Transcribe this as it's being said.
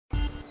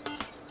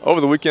Over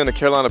the weekend, the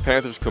Carolina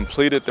Panthers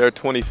completed their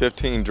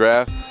 2015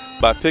 draft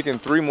by picking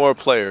 3 more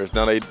players.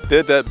 Now, they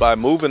did that by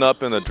moving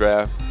up in the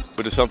draft,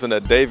 which is something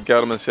that Dave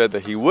Gettleman said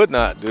that he would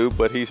not do,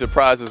 but he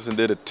surprised us and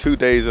did it 2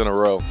 days in a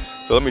row.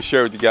 So let me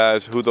share with you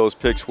guys who those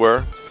picks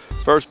were.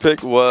 First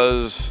pick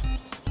was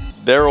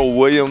Darrell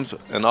Williams,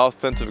 an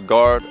offensive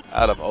guard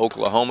out of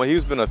Oklahoma.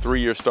 He's been a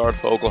 3-year starter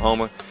for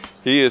Oklahoma.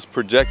 He is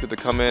projected to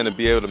come in and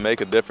be able to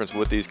make a difference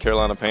with these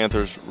Carolina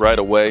Panthers right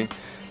away.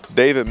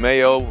 David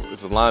Mayo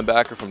is a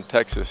linebacker from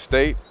Texas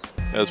State,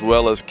 as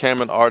well as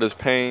Cameron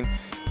Artis-Payne.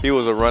 He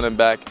was a running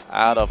back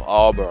out of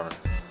Auburn.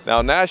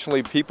 Now,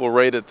 nationally, people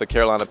rated the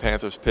Carolina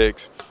Panthers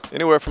picks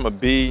anywhere from a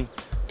B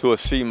to a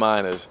C-,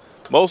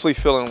 mostly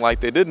feeling like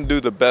they didn't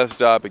do the best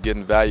job at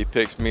getting value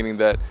picks, meaning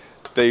that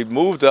they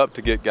moved up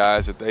to get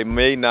guys that they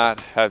may not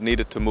have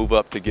needed to move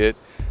up to get.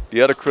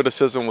 The other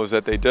criticism was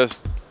that they just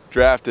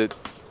drafted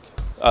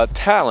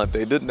talent.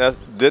 They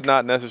did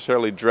not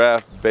necessarily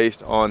draft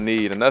based on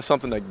need, and that's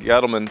something that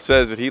Gettleman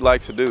says that he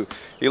likes to do.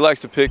 He likes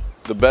to pick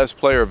the best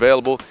player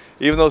available,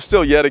 even though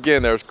still, yet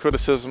again, there's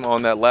criticism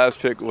on that last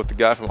pick with the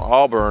guy from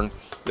Auburn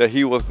that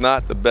he was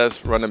not the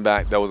best running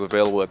back that was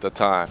available at the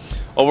time.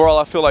 Overall,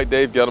 I feel like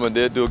Dave Gettleman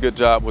did do a good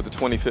job with the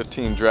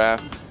 2015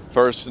 draft.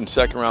 First and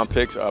second round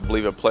picks, I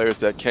believe, are players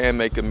that can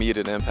make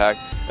immediate impact,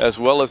 as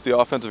well as the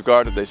offensive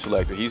guard that they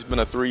selected. He's been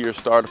a 3-year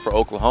starter for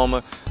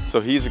Oklahoma, so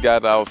he's a guy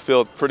that I would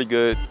feel pretty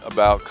good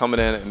about coming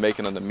in and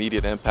making an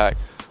immediate impact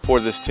for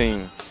this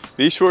team.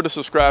 Be sure to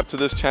subscribe to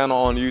this channel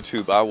on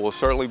YouTube. I will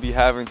certainly be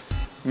having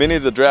many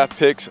of the draft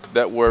picks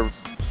that were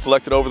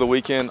selected over the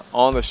weekend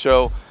on the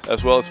show,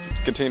 as well as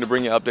continue to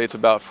bring you updates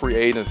about free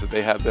agents that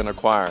they have been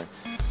acquiring.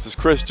 This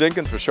is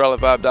Jenkins for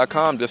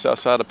CharlotteVibe.com, just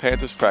outside of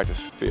Panthers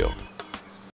practice field.